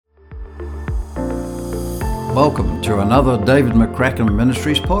Welcome to another David McCracken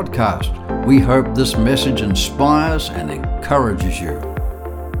Ministries podcast. We hope this message inspires and encourages you.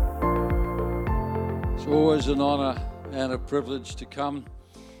 It's always an honor and a privilege to come.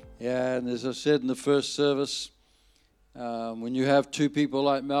 And as I said in the first service, when you have two people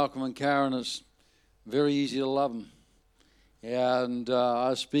like Malcolm and Karen, it's very easy to love them. And I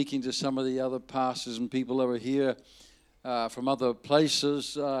was speaking to some of the other pastors and people that were here from other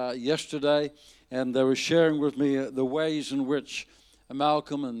places yesterday, and they were sharing with me the ways in which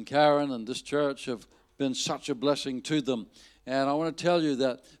Malcolm and Karen and this church have been such a blessing to them. And I want to tell you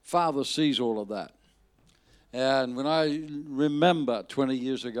that Father sees all of that. And when I remember 20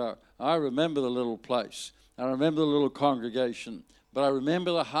 years ago, I remember the little place. I remember the little congregation. But I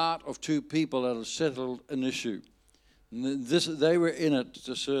remember the heart of two people that had settled an issue. They were in it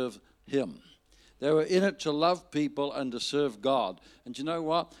to serve Him. They were in it to love people and to serve God. And you know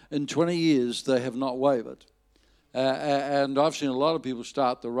what? In 20 years, they have not wavered. And I've seen a lot of people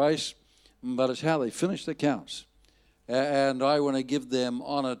start the race, but it's how they finish that counts. And I want to give them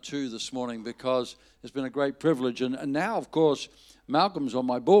honor too this morning because it's been a great privilege. And now, of course, Malcolm's on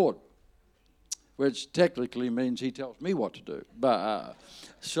my board, which technically means he tells me what to do. But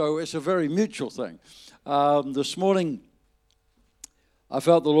so it's a very mutual thing. This morning, I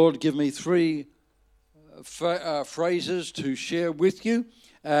felt the Lord give me three phrases to share with you,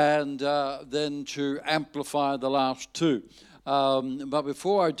 and then to amplify the last two. But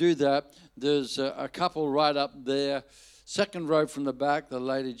before I do that, there's a couple right up there, second row from the back. The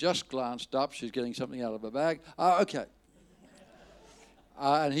lady just glanced up. She's getting something out of her bag. Okay.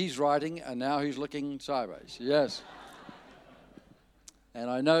 And he's writing, and now he's looking sideways. Yes.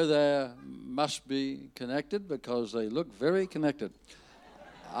 And I know they must be connected because they look very connected.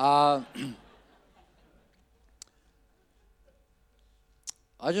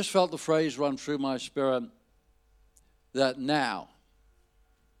 I just felt the phrase run through my spirit that now's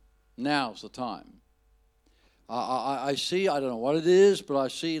the time. I see, I don't know what it is, but I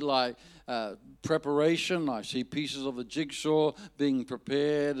see like preparation. I see pieces of the jigsaw being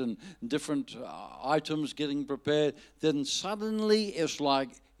prepared and different items getting prepared. Then suddenly it's like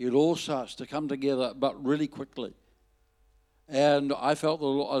it all starts to come together, but really quickly. And I felt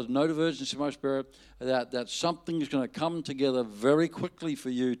a note of urgency in my spirit that something is going to come together very quickly for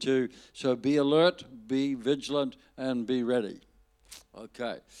you too. So be alert, be vigilant, and be ready.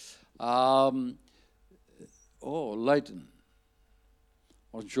 Okay. Leighton.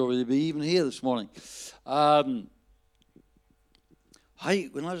 Wasn't sure whether he'd be even here this morning. When I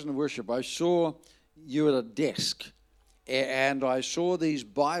was in worship, I saw you at a desk, and I saw these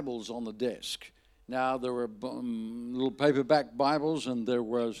Bibles on the desk. Now, there were little paperback Bibles, and there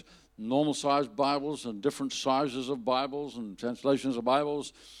was normal-sized Bibles and different sizes of Bibles and translations of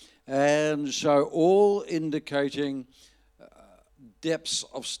Bibles. And so all indicating depths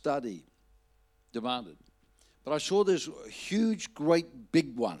of study demanded. But I saw this huge, great,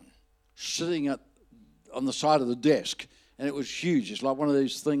 big one sitting on the side of the desk, and it was huge. It's like one of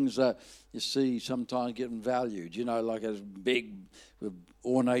these things that you see sometimes getting valued, like a big with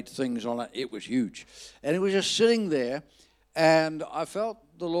ornate things on it. It was huge. And it was just sitting there, and I felt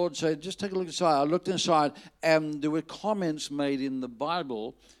the Lord say, just take a look inside. I looked inside, and there were comments made in the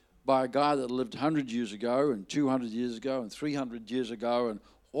Bible by a guy that lived 100 years ago, and 200 years ago, and 300 years ago, and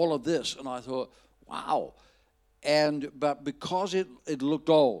all of this. And I thought, wow. But because it looked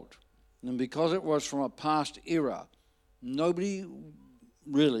old, and because it was from a past era, nobody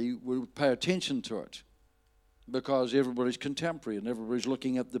really would pay attention to it because everybody's contemporary and everybody's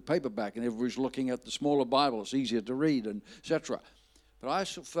looking at the paperback and everybody's looking at the smaller Bible. It's easier to read, and etc. But I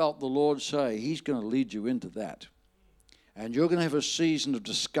felt the Lord say He's going to lead you into that. And you're going to have a season of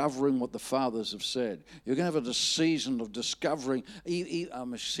discovering what the fathers have said. You're going to have a season of discovering, it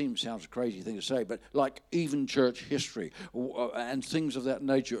sounds a crazy thing to say, but like even church history and things of that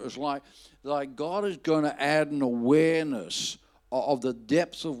nature. It's like God is going to add an awareness of the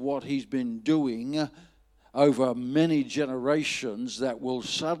depth of what He's been doing over many generations that will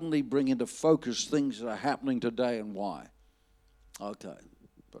suddenly bring into focus things that are happening today and why. Okay,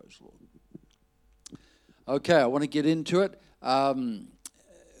 praise the Lord. Okay, I want to get into it. I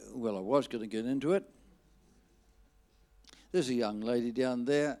was going to get into it. There's a young lady down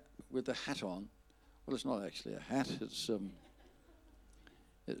there with a hat on. Well, it's not actually a hat. It's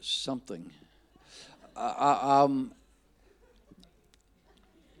something.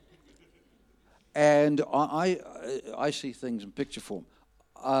 And I see things in picture form.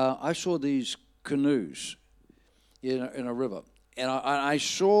 I saw these canoes in a river, and I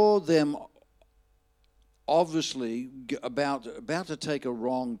saw them obviously about to take a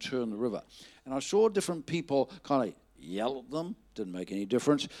wrong turn in the river. And I saw different people kind of yell at them, didn't make any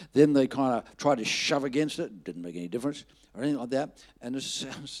difference. Then they kind of tried to shove against it, didn't make any difference, or anything like that. And it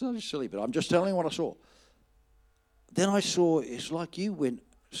sounds so silly, but I'm just telling you what I saw. Then I saw, it's like you were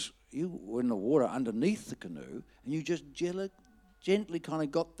in the water underneath the canoe, and you just gently kind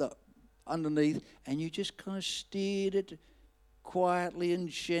of got the underneath, and you just kind of steered it quietly and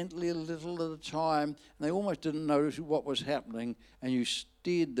gently a little at a time, and they almost didn't notice what was happening, and you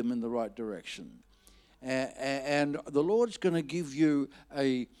steered them in the right direction. And the Lord's going to give you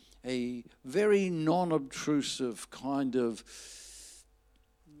a very non-obtrusive kind of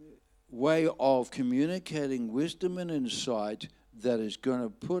way of communicating wisdom and insight that is going to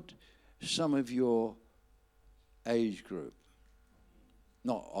put some of your age group,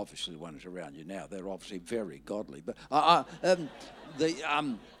 not obviously the ones around you now, they're obviously very godly, but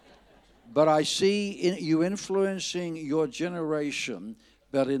but I see you influencing your generation,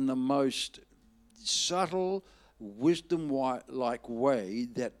 but in the most subtle, wisdom-like way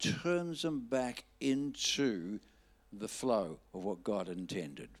that turns them back into the flow of what God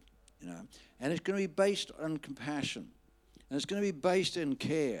intended. And it's going to be based on compassion. And it's going to be based in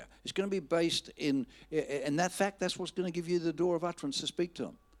care. It's going to be based in that fact, that's what's going to give you the door of utterance to speak to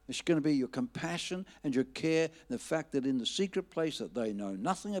them. It's going to be your compassion and your care, and the fact that in the secret place that they know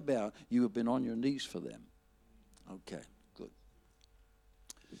nothing about, you have been on your knees for them. Okay, good.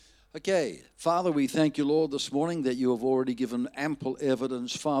 Okay, Father, we thank you, Lord, this morning that you have already given ample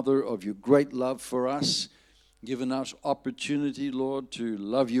evidence, Father, of your great love for us, given us opportunity, Lord, to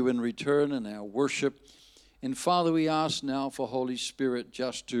love you in return in our worship. And Father, we ask now for Holy Spirit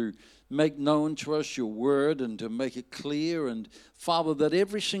just to make known to us your word and to make it clear. And Father, that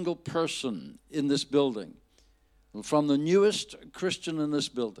every single person in this building, from the newest Christian in this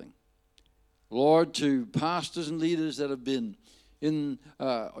building, Lord, to pastors and leaders that have been in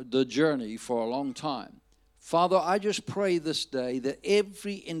the journey for a long time, Father, I just pray this day that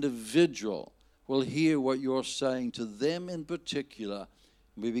every individual will hear what you're saying to them in particular.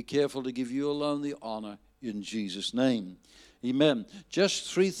 We be careful to give you alone the honor in Jesus' name. Amen.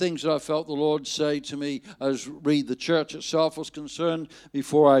 Just three things that I felt the Lord say to me as read the church itself was concerned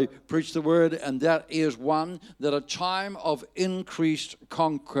before I preach the word, and that is one, that a time of increased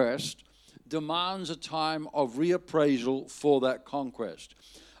conquest demands a time of reappraisal for that conquest.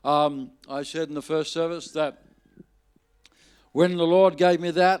 I said in the first service that when the Lord gave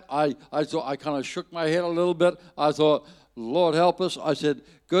me that, I thought, I kind of shook my head a little bit. I thought, Lord help us. I said,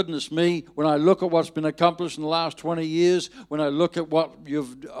 goodness me, when I look at what's been accomplished in the last 20 years, when I look at what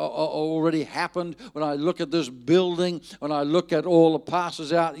you've already happened, when I look at this building, when I look at all the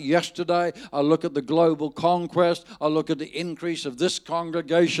pastors out yesterday, I look at the global conquest, I look at the increase of this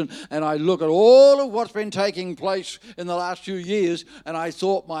congregation, and I look at all of what's been taking place in the last few years, and I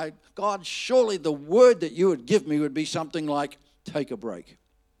thought, my God, surely the word that you would give me would be something like, take a break.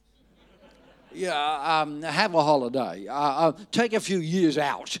 Have a holiday, take a few years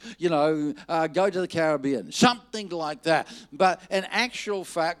out, go to the Caribbean, something like that. But in actual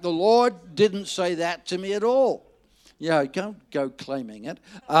fact, the Lord didn't say that to me at all. Don't go claiming it.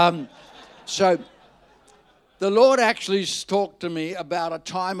 So the Lord actually talked to me about a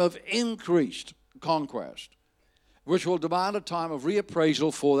time of increased conquest, which will demand a time of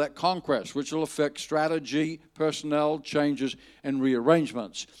reappraisal for that conquest, which will affect strategy, personnel changes, and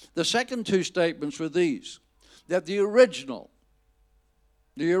rearrangements. The second two statements were these, that the original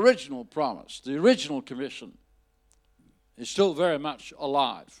promise, the original commission is still very much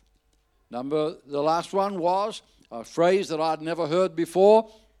alive. The last one was a phrase that I'd never heard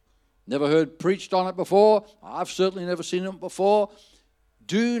before, never heard preached on it before. I've certainly never seen it before.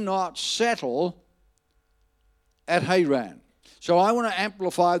 Do not settle at Haran. So I want to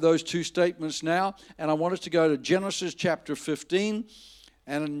amplify those two statements now, and I want us to go to Genesis chapter 15.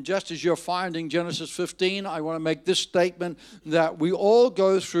 And just as you're finding Genesis 15, I want to make this statement that we all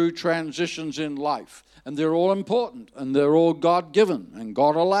go through transitions in life, and they're all important, and they're all God-given and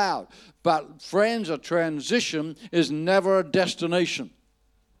God-allowed. But friends, a transition is never a destination.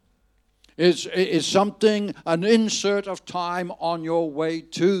 It's something, an insert of time on your way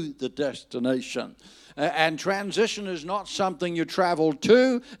to the destination. And transition is not something you travel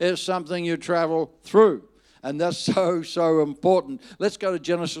to, it's something you travel through. And that's so important. Let's go to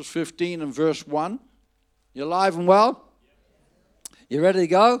Genesis 15 and verse 1. You alive and well? You ready to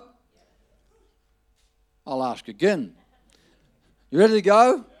go? I'll ask again. You ready to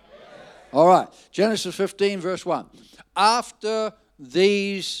go? All right. Genesis 15 verse 1. After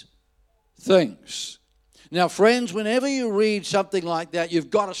these things. Now, friends, whenever you read something like that,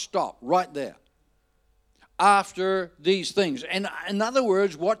 you've got to stop right there. after these things. And in other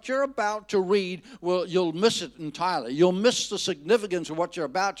words, what you're about to read, well, you'll miss it entirely. You'll miss the significance of what you're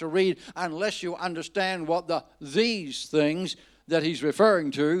about to read unless you understand what these things that he's referring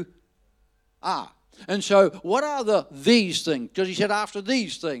to are. And so, what are these things? Because he said, after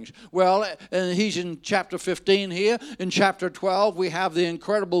these things. Well, and he's in chapter 15 here. In chapter 12, we have the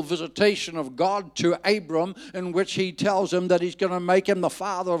incredible visitation of God to Abram, in which he tells him that he's going to make him the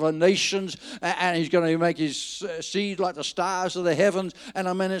father of the nations, and he's going to make his seed like the stars of the heavens. And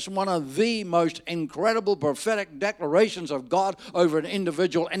I mean, it's one of the most incredible prophetic declarations of God over an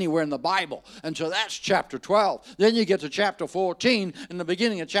individual anywhere in the Bible. And so that's chapter 12. Then you get to chapter 14. In the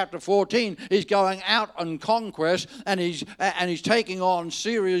beginning of chapter 14, he's going out on conquest, and he's taking on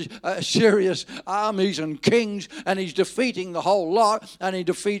serious armies and kings, and he's defeating the whole lot, and he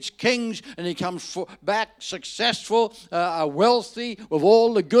defeats kings, and he comes back successful, wealthy, with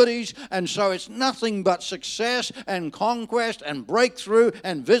all the goodies. And so it's nothing but success and conquest and breakthrough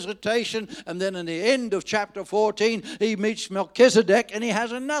and visitation. And then in the end of chapter 14, he meets Melchizedek, and he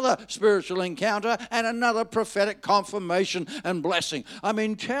has another spiritual encounter and another prophetic confirmation and blessing. I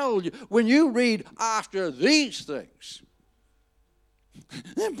mean, when you read after these things,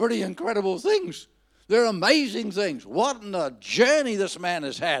 they're pretty incredible things. They're amazing things. What a journey this man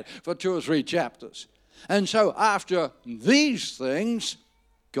has had for 2 or 3 chapters. And so after these things,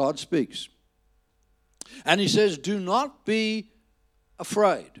 God speaks. And he says, do not be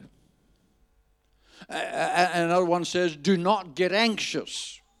afraid. And another one says, do not get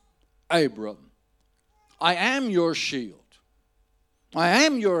anxious, Abram. I am your shield. I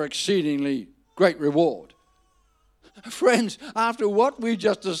am your exceedingly great reward. Friends, after what we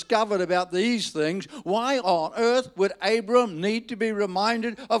just discovered about these things, why on earth would Abram need to be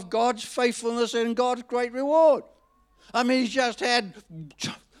reminded of God's faithfulness and God's great reward? I mean, he's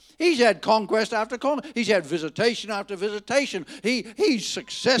had conquest after conquest. He's had visitation after visitation. He's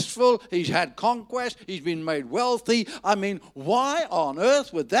successful. He's had conquest. He's been made wealthy. I mean, why on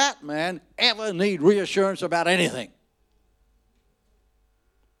earth would that man ever need reassurance about anything?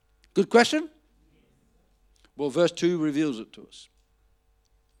 Good question? Well, verse 2 reveals it to us.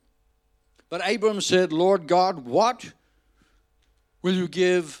 But Abram said, Lord God, what will you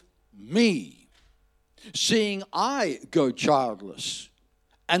give me, seeing I go childless?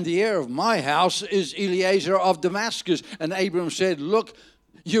 And the heir of my house is Eliezer of Damascus. And Abram said, look,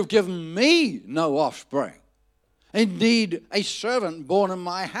 you've given me no offspring. Indeed, a servant born in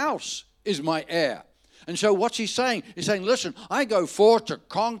my house is my heir. And so what's he saying? He's saying, listen, I go forth to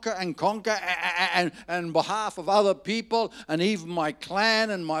conquer and on behalf of other people, and even my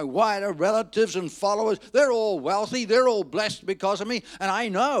clan and my wider relatives and followers. They're all wealthy. They're all blessed because of me. And I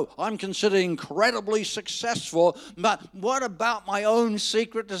know I'm considered incredibly successful. But what about my own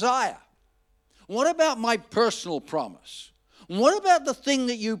secret desire? What about my personal promise? What about the thing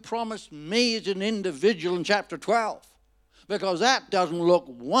that you promised me as an individual in chapter 12? Because that doesn't look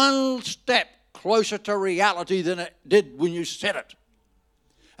one step closer to reality than it did when you said it.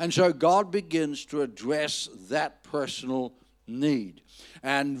 And so God begins to address that personal need.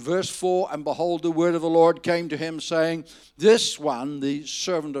 And verse 4, and behold, the word of the Lord came to him, saying, this one, the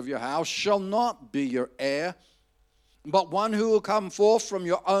servant of your house, shall not be your heir, but one who will come forth from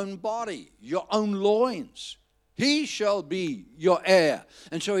your own body, your own loins. He shall be your heir.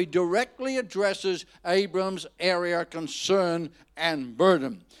 And so he directly addresses Abram's area of concern and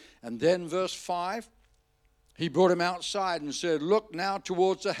burden. And then verse 5, he brought him outside and said, look now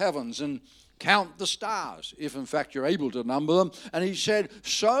towards the heavens and count the stars, if in fact you're able to number them. And he said,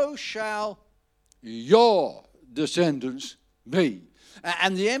 so shall your descendants be.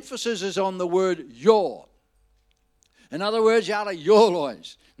 And the emphasis is on the word your. In other words, out of your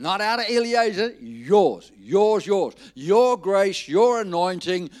loins. Not out of Eliezer, yours. Your grace, your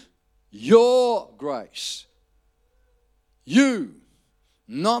anointing, your grace. You.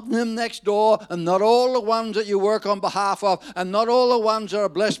 Not them next door, and not all the ones that you work on behalf of, and not all the ones that are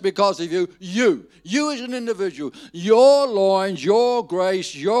blessed because of you. You as an individual, your loins, your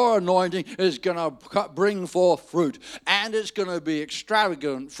grace, your anointing is going to bring forth fruit. And it's going to be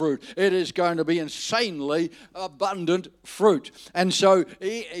extravagant fruit. It is going to be insanely abundant fruit. And so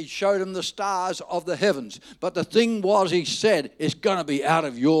he showed him the stars of the heavens. But the thing was, he said, it's going to be out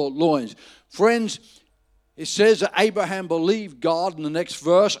of your loins. Friends, it says that Abraham believed God in the next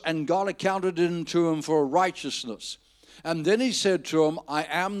verse, and God accounted it to him for righteousness. And then he said to him, I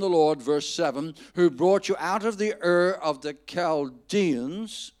am the Lord, verse 7, who brought you out of the Ur of the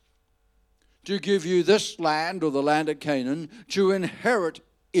Chaldeans to give you this land, or the land of Canaan, to inherit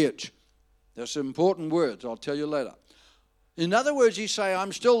it. That's important words. I'll tell you later. In other words, he's saying,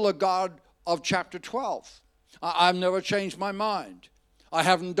 I'm still the God of chapter 12. I've never changed my mind. I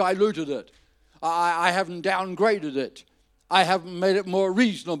haven't diluted it. I haven't downgraded it. I haven't made it more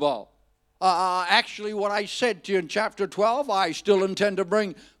reasonable. Actually, what I said to you in chapter 12, I still intend to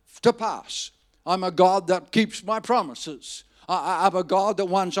bring to pass. I'm a God that keeps my promises. I'm a God that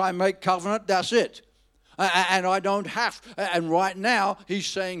once I make covenant, that's it. And I don't have. And right now, he's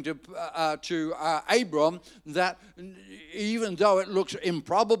saying to Abram that even though it looks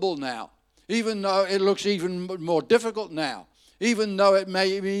improbable now, even though it looks even more difficult now, even though it may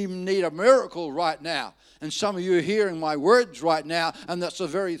even need a miracle right now. And some of you are hearing my words right now, and that's the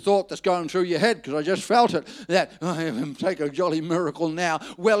very thought that's going through your head, because I just felt it, that take a jolly miracle now.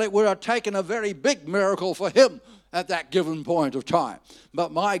 Well, it would have taken a very big miracle for him at that given point of time.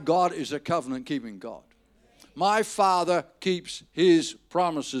 But my God is a covenant-keeping God. My Father keeps his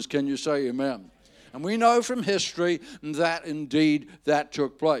promises. Can you say amen? And we know from history that indeed that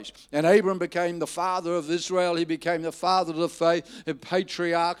took place. And Abram became the father of Israel. He became the father of the faith, a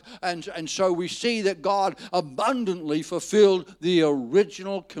patriarch. And so we see that God abundantly fulfilled the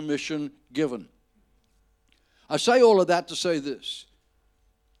original commission given. I say all of that to say this.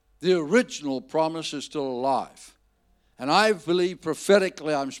 The original promise is still alive. And I believe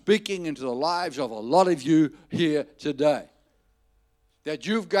prophetically I'm speaking into the lives of a lot of you here today. That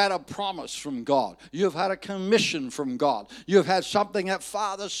you've got a promise from God. You've had a commission from God. You've had something that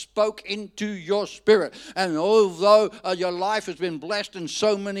Father spoke into your spirit. And although your life has been blessed in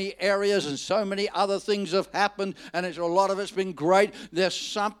so many areas and so many other things have happened, and a lot of it's been great, there's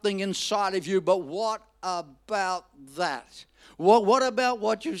something inside of you. But what about that? What about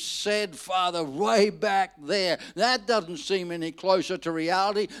what you said, Father, way back there? That doesn't seem any closer to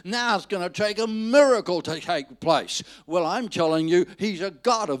reality. Now it's going to take a miracle to take place. Well, I'm telling you, he's a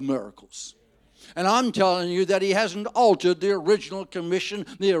God of miracles. And I'm telling you that he hasn't altered the original commission,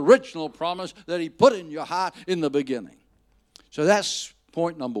 the original promise that he put in your heart in the beginning. So that's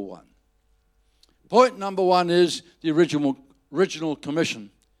point number one. Point number one is the original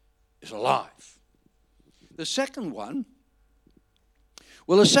commission is alive. The second one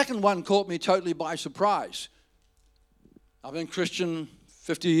caught me totally by surprise. I've been Christian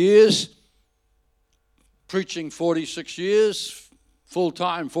 50 years, preaching 46 years,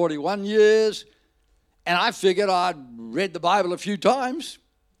 full-time 41 years, and I figured I'd read the Bible a few times,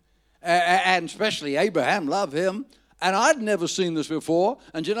 and especially Abraham, love him, and I'd never seen this before,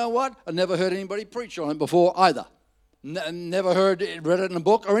 and you know what? I'd never heard anybody preach on it before either. Never read it in a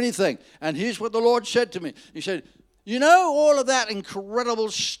book or anything. And here's what the Lord said to me. He said, you know all of that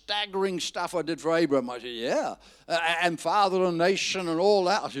incredible, staggering stuff I did for Abraham? I said, yeah. And father of a nation and all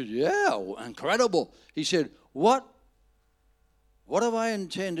that. I said, yeah, incredible. He said, what have I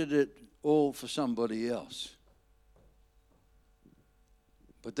intended it all for somebody else?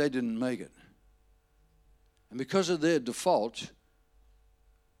 But they didn't make it. And because of their default,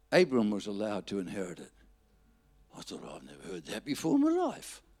 Abram was allowed to inherit it. I thought, I've never heard that before in my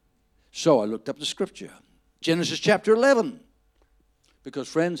life. So I looked up the scripture. Genesis chapter 11. Because,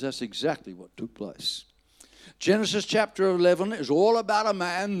 friends, that's exactly what took place. Genesis chapter 11 is all about a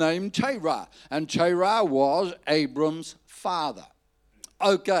man named Terah. And Terah was Abram's father.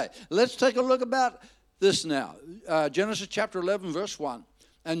 Okay, let's take a look about this now. Genesis chapter 11, verse 1.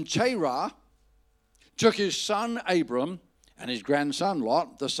 And Terah took his son Abram and his grandson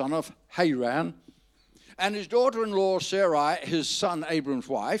Lot, the son of Haran, and his daughter-in-law Sarai, his son Abram's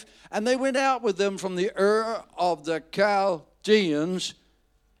wife, and they went out with them from the Ur of the Chaldeans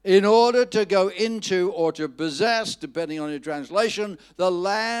in order to go into or to possess, depending on your translation, the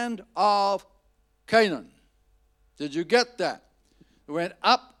land of Canaan. Did you get that? They went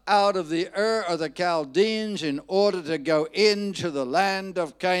up out of the Ur of the Chaldeans in order to go into the land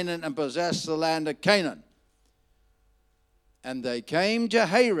of Canaan and possess the land of Canaan. And they came to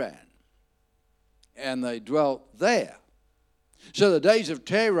Haran, and they dwelt there. So the days of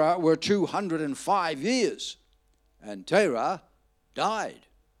Terah were 205 years, and Terah died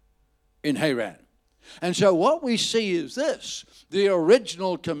in Haran. And so what we see is this: the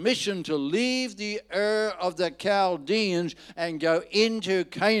original commission to leave the Ur of the Chaldeans and go into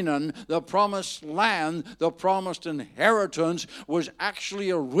Canaan, the promised land, the promised inheritance, was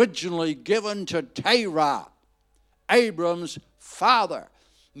actually originally given to Terah, Abram's father.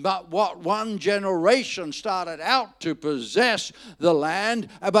 But what one generation started out to possess the land,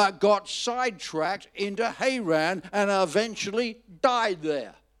 but got sidetracked into Haran and eventually died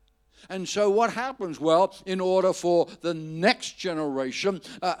there. And so what happens? Well, in order for the next generation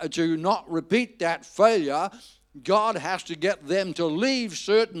to not repeat that failure, God has to get them to leave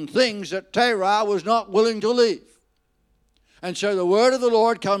certain things that Terah was not willing to leave. And so the word of the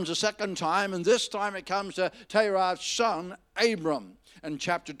Lord comes a second time, and this time it comes to Terah's son, Abram, in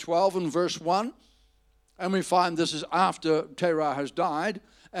chapter 12 and verse 1. And we find this is after Terah has died,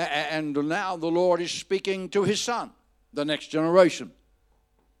 and now the Lord is speaking to his son, the next generation.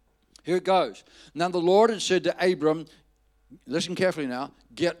 Here it goes. Now the Lord had said to Abram, listen carefully now,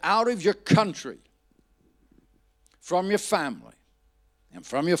 get out of your country, from your family, and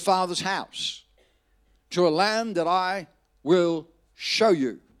from your father's house, to a land that I will show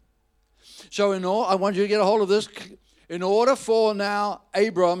you. So I want you to get a hold of this. In order for now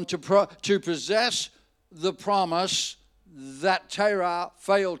Abram to possess the promise that Terah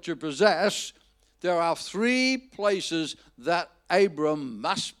failed to possess, there are 3 places that Abram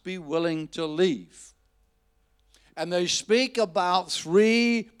must be willing to leave. And they speak about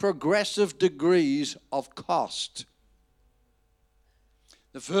 3 progressive degrees of cost.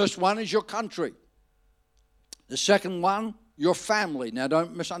 The first one is your country. The second one, your family. Now,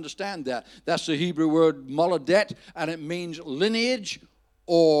 don't misunderstand that. That's the Hebrew word moladet, and it means lineage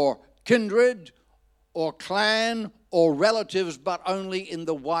or kindred or clan or relatives, but only in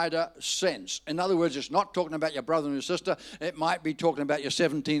the wider sense. In other words, it's not talking about your brother and your sister. It might be talking about your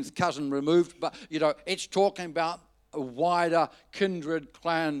 17th cousin removed, but, it's talking about a wider kindred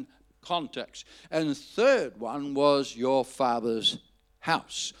clan context. And the third one was your father's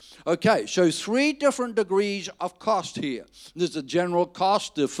house. Okay, so 3 different degrees of cost here. There's the general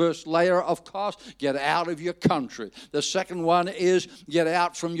cost, the first layer of cost, get out of your country. The second one is get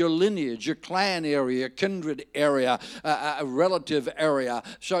out from your lineage, your clan area, kindred area, a relative area.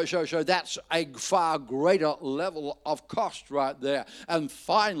 So that's a far greater level of cost right there. And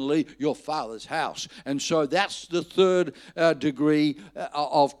finally, your father's house. And so that's the third degree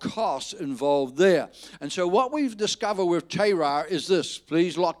of cost involved there. And so what we've discovered with Terah is this.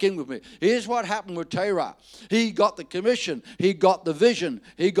 Please lock in with me. Here's what happened with Terah. He got the commission. He got the vision.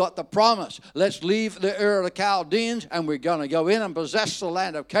 He got the promise. Let's leave the Ur of the Chaldeans, and we're going to go in and possess the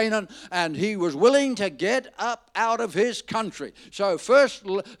land of Canaan. And he was willing to get up out of his country. So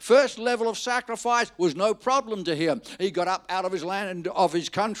first level of sacrifice was no problem to him. He got up out of his land and of his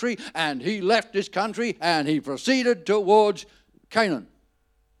country, and he left his country, and he proceeded towards Canaan.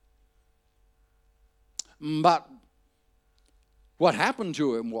 But what happened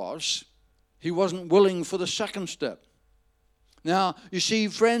to him was he wasn't willing for the second step. Now, you see,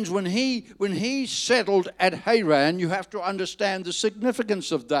 friends, when he settled at Haran, you have to understand the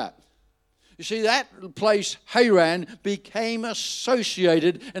significance of that. You see, that place, Haran, became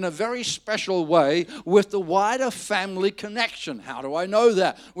associated in a very special way with the wider family connection. How do I know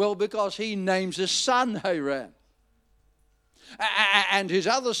that? Well, because he names his son Haran. And his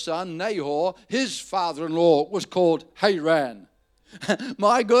other son, Nahor, his father-in-law was called Haran.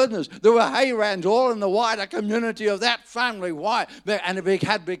 My goodness, there were Harans all in the wider community of that family. Why? And it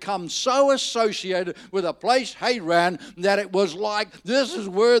had become so associated with a place, Haran, that it was like this is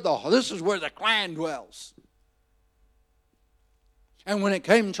where the clan dwells. And when it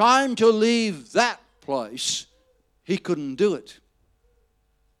came time to leave that place, he couldn't do it.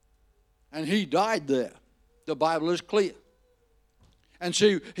 And he died there. The Bible is clear. And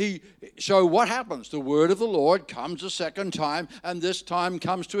so what happens? The word of the Lord comes a second time, and this time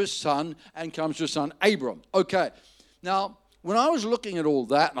comes to his son, and comes to his son Abram. Okay, now, when I was looking at all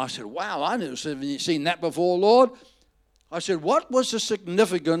that, and I said, wow, I never seen that before, Lord. I said, what was the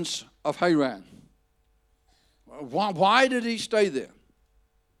significance of Haran? Why did he stay there?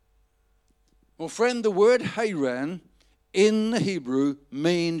 Well, friend, the word Haran in the Hebrew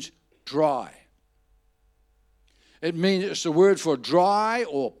means dry. It means it's the word for dry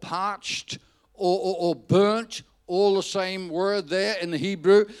or parched or burnt, all the same word there in the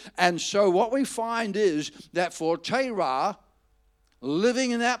Hebrew. And so what we find is that for Terah,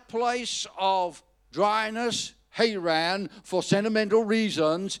 living in that place of dryness, Haran, for sentimental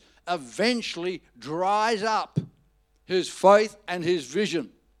reasons, eventually dries up his faith and his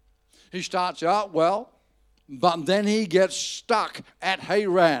vision. He starts out well, but then he gets stuck at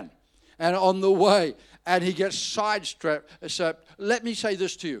Haran and on the way. And he gets sidetracked. So let me say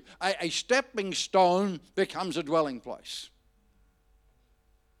this to you. A stepping stone becomes a dwelling place.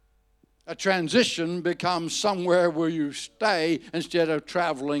 A transition becomes somewhere where you stay instead of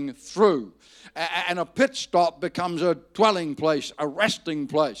traveling through. And a pit stop becomes a dwelling place, a resting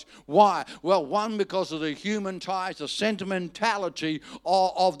place. Why? Well, one, because of the human ties, the sentimentality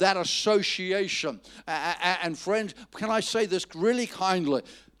of that association. And friends, can I say this really kindly?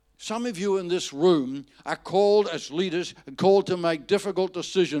 Some of you in this room are called as leaders, called to make difficult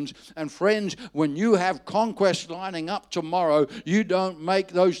decisions. And friends, when you have conquest lining up tomorrow, you don't make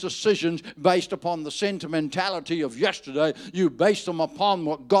those decisions based upon the sentimentality of yesterday. You base them upon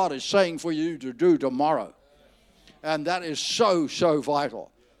what God is saying for you to do tomorrow. And that is so, so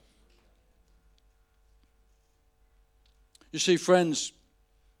vital. You see, friends,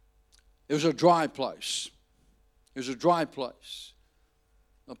 it was a dry place. It was a dry place.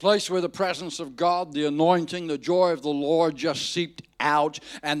 A place where the presence of God, the anointing, the joy of the Lord just seeped out,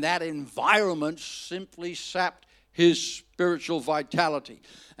 and that environment simply sapped his spiritual vitality.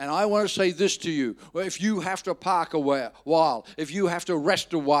 And I want to say this to you. If you have to park a while, if you have to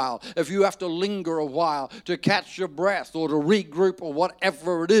rest a while, if you have to linger a while to catch your breath or to regroup or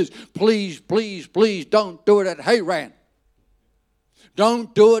whatever it is, please, please, please don't do it at Haran.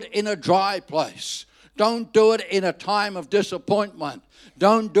 Don't do it in a dry place. Don't do it in a time of disappointment.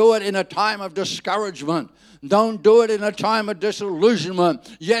 Don't do it in a time of discouragement. Don't do it in a time of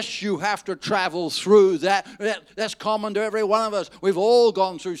disillusionment. Yes, you have to travel through that. That's common to every one of us. We've all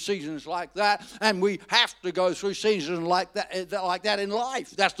gone through seasons like that, and we have to go through seasons like that in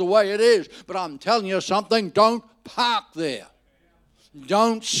life. That's the way it is. But I'm telling you something, don't park there.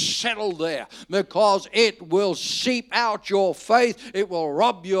 Don't settle there, because it will seep out your faith. It will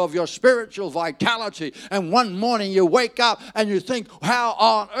rob you of your spiritual vitality. And one morning you wake up and you think, how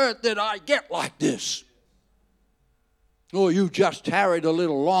on earth did I get like this? Or you just tarried a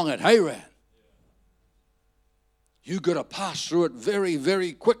little long at Haran. You've got to pass through it very,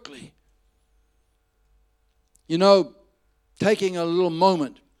 very quickly. You know, taking a little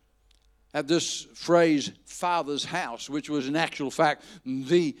moment at this phrase, Father's house, which was in actual fact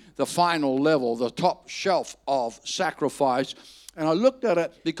the final level, the top shelf of sacrifice. And I looked at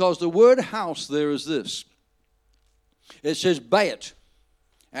it because the word house there is this. It says bayit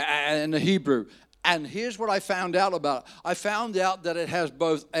in the Hebrew. And here's what I found out about it. I found out that it has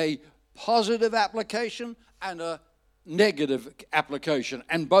both a positive application and a negative application,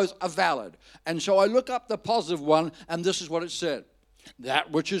 and both are valid. And so I look up the positive one, and this is what it said. That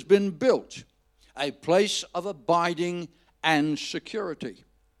which has been built, a place of abiding and security.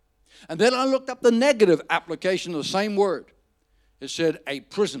 And then I looked up the negative application of the same word. It said a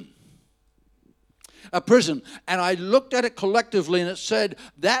prison. A prison. And I looked at it collectively, and it said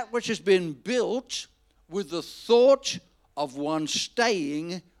that which has been built with the thought of one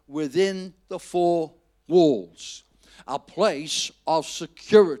staying within the four walls. A place of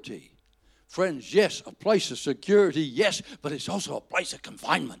security. Friends, yes, a place of security, yes, but it's also a place of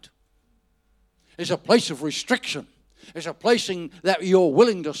confinement. It's a place of restriction. It's a place that you're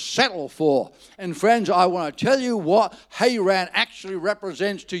willing to settle for. And friends, I want to tell you what Haran actually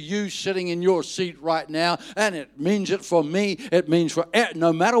represents to you sitting in your seat right now. And it means it for me. It means for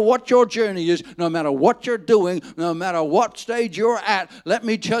no matter what your journey is, no matter what you're doing, no matter what stage you're at, let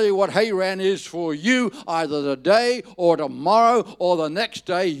me tell you what Haran is for you. Either today or tomorrow or the next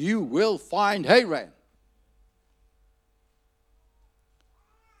day, you will find Haran.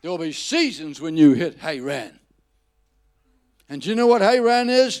 There'll be seasons when you hit Haran. And do you know what Haran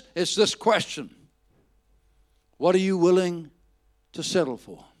is? It's this question. What are you willing to settle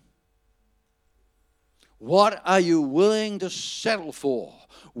for? What are you willing to settle for?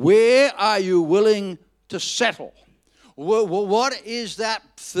 Where are you willing to settle? What is that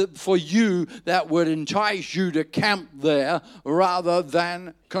for you that would entice you to camp there rather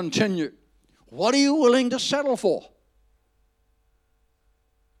than continue? What are you willing to settle for?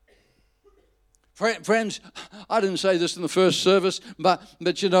 Friends, I didn't say this in the first service, but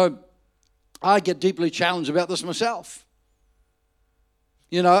you know, I get deeply challenged about this myself.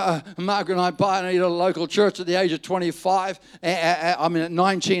 You know, Margaret and I pioneered a local church at the age of 25. I mean, at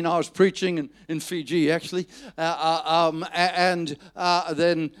 19, I was preaching in Fiji, actually. Then,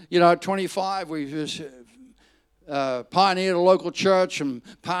 you know, at 25, we pioneered a local church and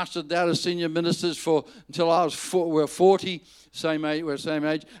pastored that as senior ministers until I was 40. Same age, we're the same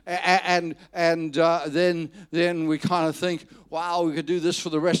age, and then we kind of think, wow, we could do this for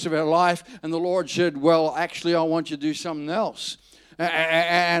the rest of our life. And the Lord said, well, actually, I want you to do something else,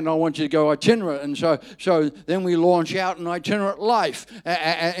 and I want you to go itinerant. And so then we launch out an itinerant life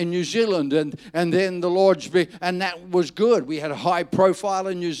in New Zealand, and then the Lord's and that was good. We had a high profile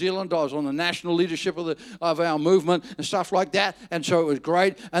in New Zealand. I was on the national leadership of our movement and stuff like that, and so it was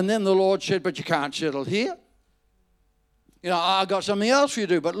great. And then the Lord said, but you can't settle here. You know, I got something else for you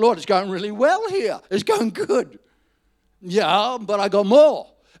to do, but Lord, it's going really well here. It's going good. Yeah, but I got more.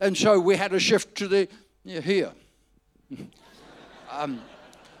 And so we had to shift to here.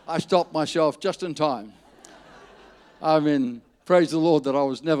 I stopped myself just in time. I mean, Praise the Lord that I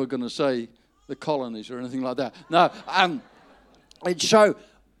was never going to say the colonies or anything like that. No, and so,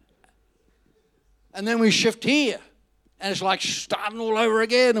 and then we shift here, and it's like starting all over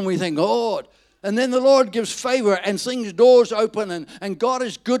again, and we think, Lord. And then the Lord gives favor, and things, doors open, and God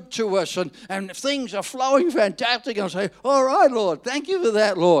is good to us, and things are flowing fantastic. And I say, all right, Lord, thank you for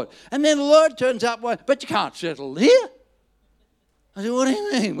that, Lord. And then the Lord turns up, but you can't settle here. I said, what do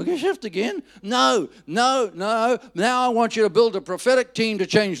you mean? We're going to shift again? No. Now I want you to build a prophetic team to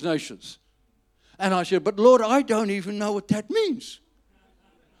change nations. And I said, but Lord, I don't even know what that means.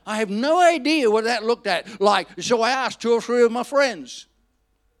 I have no idea what that looked like. So I asked 2 or 3 of my friends.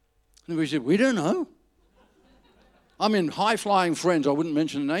 And we said, we don't know. I mean, high-flying friends. I wouldn't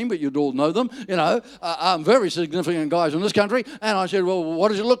mention the name, but you'd all know them. Very significant guys in this country. And I said, well, what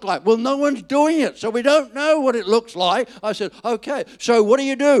does it look like? Well, no one's doing it, so we don't know what it looks like. I said, okay, so what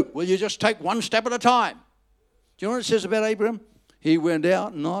do? Well, you just take one step at a time. Do you know what it says about Abraham? He went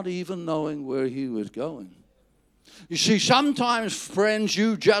out not even knowing where he was going. You see, sometimes, friends,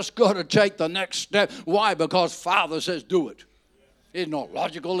 you just got to take the next step. Why? Because Father says do it. It's not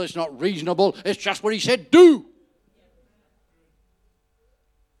logical. It's not reasonable. It's just what he said, do.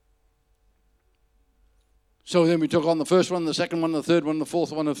 So then we took on the first one, the second one, the third one, the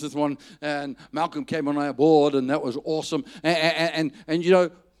fourth one, the fifth one, and Malcolm came on our board, and that was awesome. And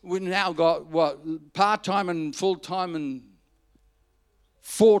we've now got, part-time and full-time and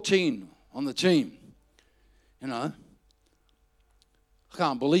 14 on the team. I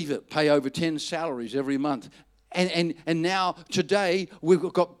can't believe it. Pay over 10 salaries every month. And now, today, we've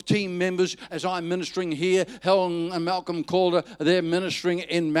got team members as I'm ministering here. Helen and Malcolm Calder, they're ministering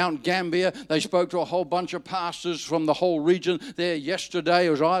in Mount Gambier. They spoke to a whole bunch of pastors from the whole region there yesterday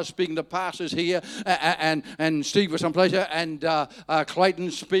as I was speaking to pastors here. And Steve was someplace there. And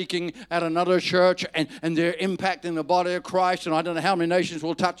Clayton speaking at another church. And they're impacting the body of Christ. And I don't know how many nations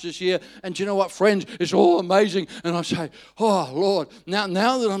we'll touch this year. And do you know what, friends? It's all amazing. And I say, oh, Lord, now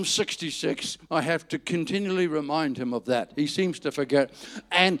that I'm 66, I have to continually remind him of that. He seems to forget.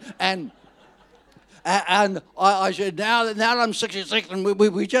 And I said, now that I'm 66 and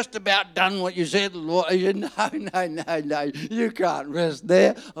we just about done what you said, Lord. He said, no, you can't rest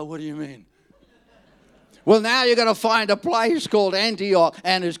there. Oh, what do you mean? Well, now you're going to find a place called Antioch,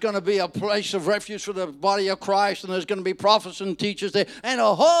 and it's going to be a place of refuge for the body of Christ, and there's going to be prophets and teachers there, and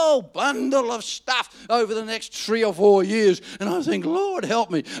a whole bundle of stuff over the next 3 or 4 years. And I think, Lord,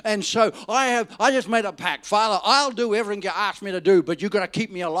 help me. And so I just made a pact. Father, I'll do everything you ask me to do, but you've got to keep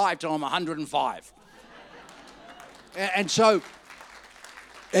me alive till I'm 105. And so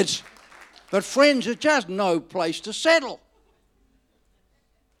but friends, there's just no place to settle.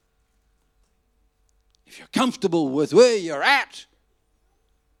 If you're comfortable with where you're at,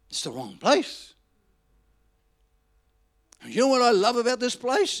 it's the wrong place. And you know what I love about this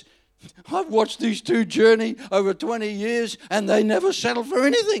place? I've watched these 2 journey over 20 years, and they never settle for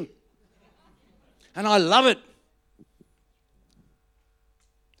anything. And I love it.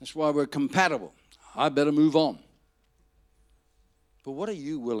 That's why we're compatible. I better move on. But what are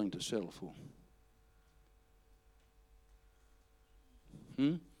you willing to settle for?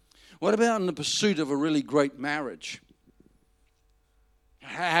 What about in the pursuit of a really great marriage?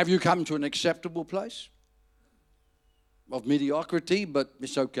 Have you come to an acceptable place of mediocrity, but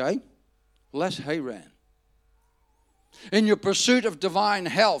it's okay? Well, that's Haran. In your pursuit of divine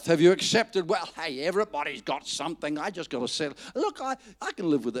health, have you accepted, well, hey, everybody's got something. I just got to settle. Look, I can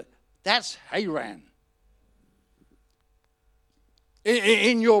live with it. That's Haran.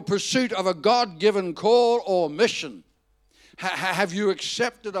 In your pursuit of a God-given call or mission, have you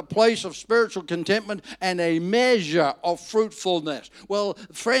accepted a place of spiritual contentment and a measure of fruitfulness? Well,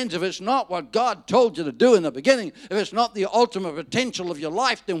 friends, if it's not what God told you to do in the beginning, if it's not the ultimate potential of your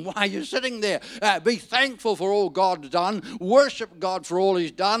life, then why are you sitting there? Be thankful for all God's done. Worship God for all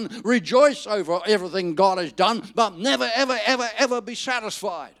He's done. Rejoice over everything God has done, but never, ever, ever, ever be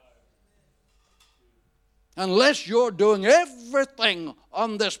satisfied. Unless you're doing everything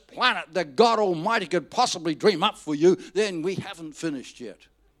on this planet that God Almighty could possibly dream up for you, then we haven't finished yet.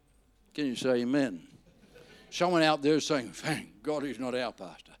 Can you say amen? Someone out there is saying, thank God he's not our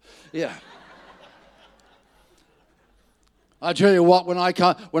pastor. Yeah. I tell you what, when I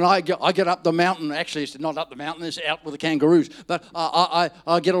get up the mountain, actually it's not up the mountain, it's out with the kangaroos, but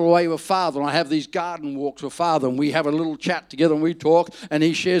I get away with Father, and I have these garden walks with Father, and we have a little chat together, and we talk, and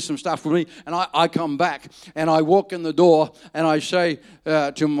he shares some stuff with me, and I come back, and I walk in the door, and I say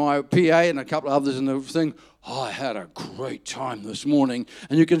to my PA and a couple of others in the thing, I had a great time this morning,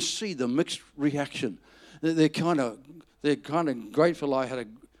 and you can see the mixed reaction. They're kind of grateful I had a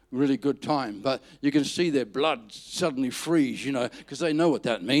really good time. But you can see their blood suddenly freeze, because they know what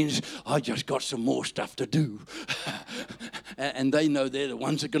that means. I just got some more stuff to do. And they know they're the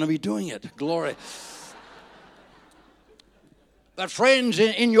ones that are going to be doing it. Glory. But friends,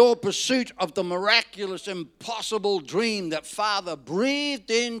 in your pursuit of the miraculous, impossible dream that Father breathed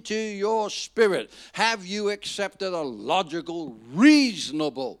into your spirit, have you accepted a logical,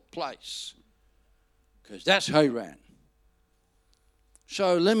 reasonable place? Because that's Haran.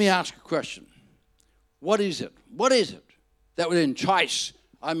 So let me ask a question. What is it? What is it that would entice,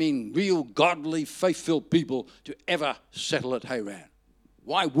 real, godly, faith-filled people to ever settle at Haran?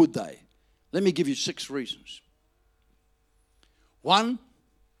 Why would they? Let me give you 6 reasons. 1,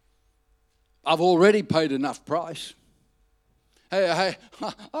 I've already paid enough price. Hey,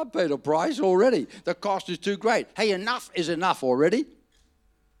 I've paid a price already. The cost is too great. Hey, enough is enough already.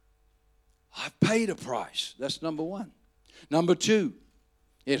 I've paid a price. That's number 1. Number 2,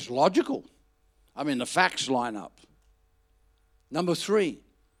 it's logical. The facts line up. Number 3,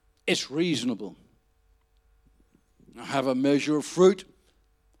 it's reasonable. I have a measure of fruit.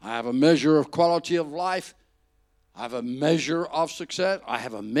 I have a measure of quality of life. I have a measure of success. I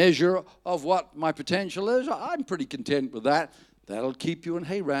have a measure of what my potential is. I'm pretty content with that. That'll keep you in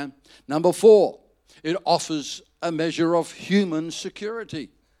Haran. Number 4, it offers a measure of human security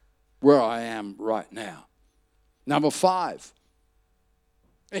where I am right now. Number 5,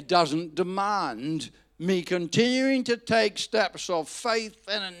 it doesn't demand me continuing to take steps of faith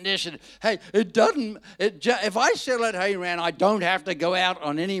and initiative. Hey, if I settle at Haran, I don't have to go out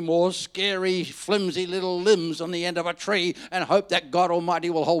on any more scary, flimsy little limbs on the end of a tree and hope that God Almighty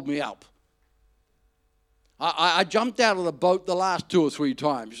will hold me up. I jumped out of the boat the last 2 or 3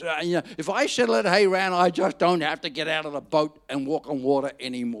 times. If I settle at Haran, I just don't have to get out of the boat and walk on water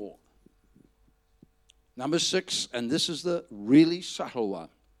anymore. Number 6, and this is the really subtle one.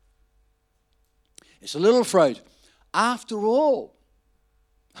 It's a little phrase. After all,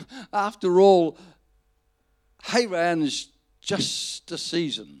 Haran is just a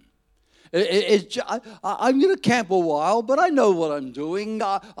season. I'm going to camp a while, but I know what I'm doing.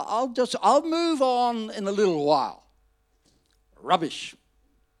 I'll move on in a little while. Rubbish.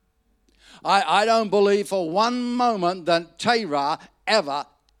 I don't believe for one moment that Terah ever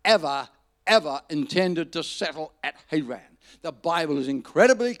intended to settle at Haran. The Bible is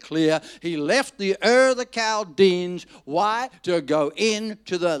incredibly clear. He left the Ur of the Chaldeans. Why? To go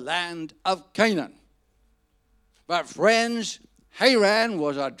into the land of Canaan. But friends, Haran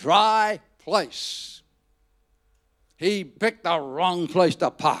was a dry place. He picked the wrong place to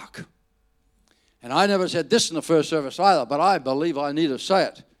park. And I never said this in the first service either, but I believe I need to say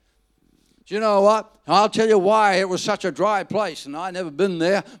it. Do you know what? I'll tell you why it was such a dry place, and I've never been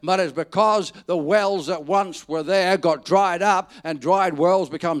there, but it's because the wells that once were there got dried up, and dried wells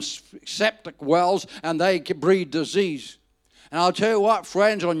become septic wells, and they breed disease. And I'll tell you what,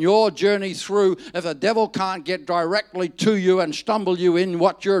 friends, on your journey through, if the devil can't get directly to you and stumble you in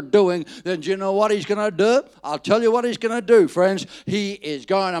what you're doing, then do you know what he's going to do? I'll tell you what he's going to do, friends. He is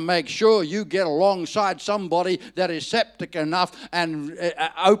going to make sure you get alongside somebody that is septic enough and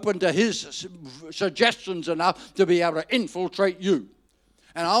open to his suggestions enough to be able to infiltrate you.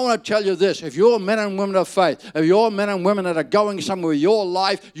 And I want to tell you this, if you're men and women of faith, if you're men and women that are going somewhere with your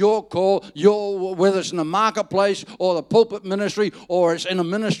life, your call, whether it's in the marketplace or the pulpit ministry or it's in a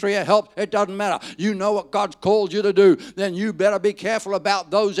ministry of help, it doesn't matter. You know what God's called you to do, then you better be careful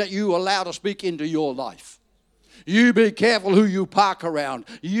about those that you allow to speak into your life. You be careful who you park around.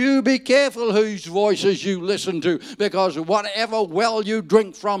 You be careful whose voices you listen to, because whatever well you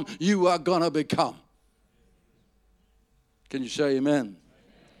drink from, you are going to become. Can you say amen?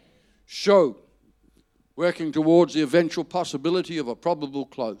 So, working towards the eventual possibility of a probable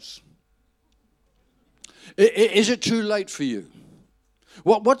close. Is it too late for you?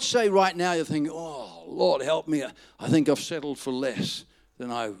 What say right now you're thinking, oh, Lord, help me. I think I've settled for less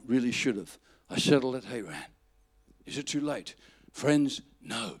than I really should have. I settled at Haran. Is it too late? Friends,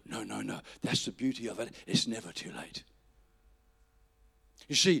 no. That's the beauty of it. It's never too late.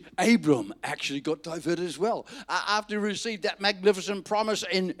 You see, Abram actually got diverted as well. After he received that magnificent promise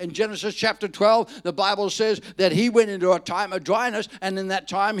in Genesis chapter 12, the Bible says that he went into a time of dryness, and in that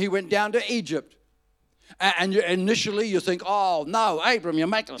time he went down to Egypt. And initially you think, oh, no, Abram, you're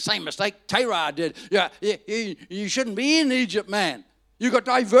making the same mistake Terah did. Yeah, you shouldn't be in Egypt, man. You got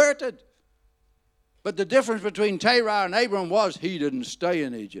diverted. But the difference between Terah and Abram was he didn't stay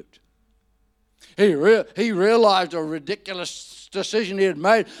in Egypt. He realized a ridiculous decision he had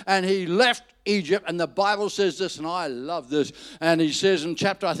made, and he left Egypt. And the Bible says this, and I love this. And he says in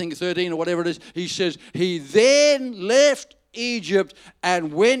chapter, I think 13 or whatever it is, he says, he then left Egypt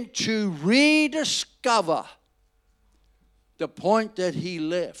and went to rediscover the point that he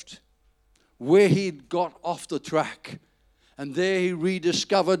left, where he'd got off the track. And there he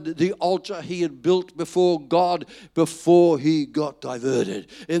rediscovered the altar he had built before God before he got diverted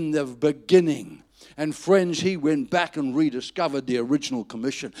in the beginning. And friends, he went back and rediscovered the original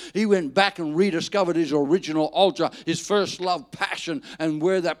commission. He went back and rediscovered his original altar, his first love, passion, and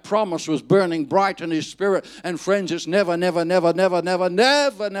where that promise was burning bright in his spirit. And friends, it's never, never, never, never, never,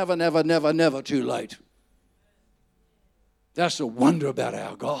 never, never, never, never, never too late. That's the wonder about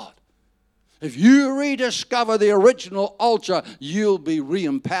our God. If you rediscover the original altar, you'll be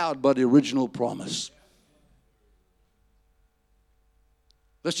re-empowered by the original promise.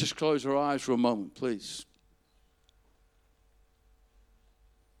 Let's just close our eyes for a moment, please.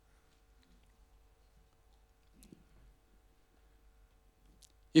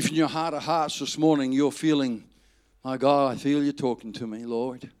 If in your heart of hearts this morning you're feeling, my God, I feel you talking to me,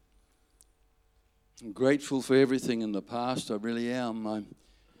 Lord. I'm grateful for everything in the past. I really am.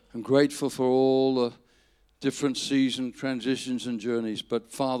 I'm grateful for all the different seasons, transitions, and journeys.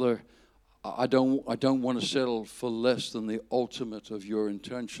 But Father, I don't want to settle for less than the ultimate of your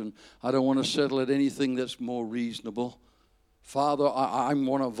intention. I don't want to settle at anything that's more reasonable. Father, I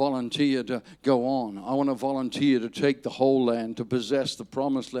want to volunteer to go on. I want to volunteer to take the whole land, to possess the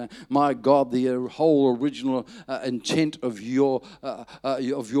promised land. My God, the whole original intent of your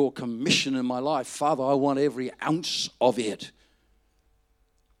commission in my life. Father, I want every ounce of it.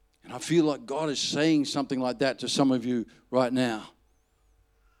 And I feel like God is saying something like that to some of you right now.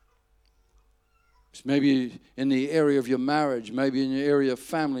 It's maybe in the area of your marriage, maybe in the area of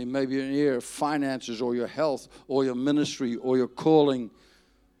family, maybe in the area of finances or your health or your ministry or your calling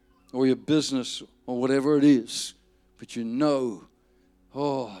or your business or whatever it is. But you know,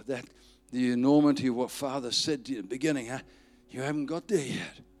 that the enormity of what Father said to you in the beginning, you haven't got there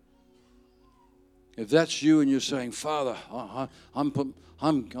yet. If that's you and you're saying, Father,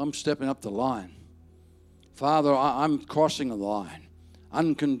 I'm stepping up the line. Father, I'm crossing the line.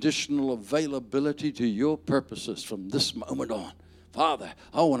 Unconditional availability to your purposes from this moment on. Father,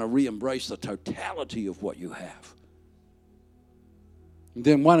 I want to re-embrace the totality of what you have. And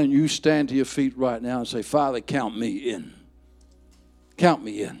then why don't you stand to your feet right now and say, Father, count me in. Count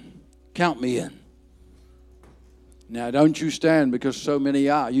me in. Count me in. Now, don't you stand because so many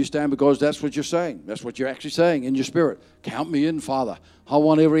are. You stand because that's what you're saying. That's what you're actually saying in your spirit. Count me in, Father. I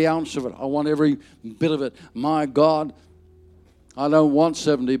want every ounce of it. I want every bit of it. My God, I don't want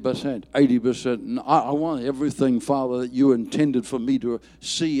 70%, 80%. I want everything, Father, that you intended for me to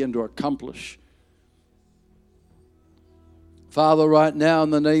see and to accomplish. Father, right now, in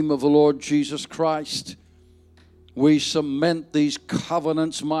the name of the Lord Jesus Christ, we cement these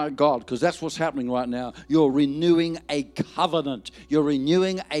covenants, my God, because that's what's happening right now. You're renewing a covenant. You're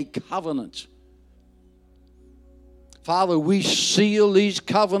renewing a covenant. Father, we seal these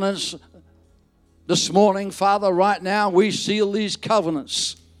covenants this morning. Father, right now, we seal these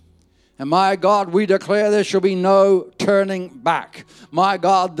covenants. And my God, we declare there shall be no turning back. My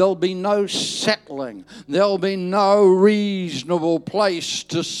God, there'll be no settling. There'll be no reasonable place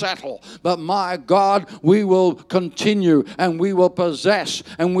to settle. But my God, we will continue and we will possess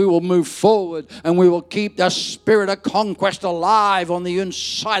and we will move forward and we will keep the spirit of conquest alive on the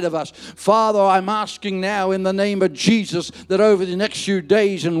inside of us. Father, I'm asking now in the name of Jesus that over the next few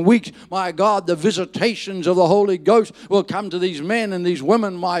days and weeks, my God, the visitations of the Holy Ghost will come to these men and these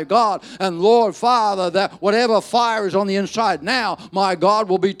women, my God. And Lord, Father, that whatever fire is on the inside now, my God,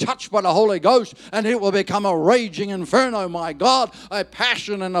 will be touched by the Holy Ghost and it will become a raging inferno, my God, a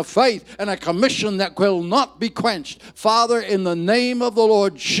passion and a faith and a commission that will not be quenched. Father, in the name of the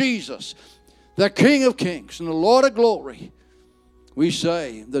Lord Jesus, the King of Kings and the Lord of Glory, we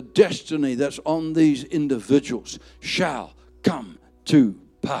say the destiny that's on these individuals shall come to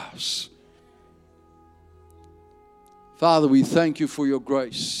pass. Father, we thank you for your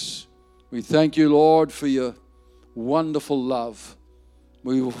grace. We thank you, Lord, for your wonderful love.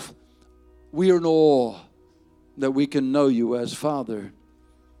 We are in awe that we can know you as Father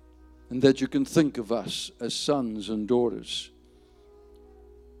and that you can think of us as sons and daughters.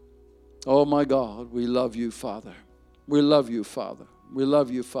 Oh, my God, we love you, Father. We love you, Father. We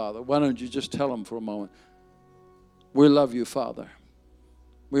love you, Father. Why don't you just tell them for a moment? We love you, Father.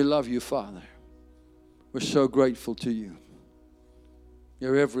 We love you, Father. We're so grateful to you.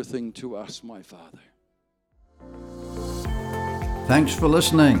 You're everything to us, my Father. Thanks for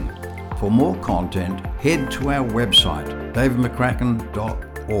listening. For more content, head to our website,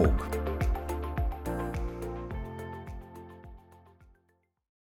 davidmccracken.org.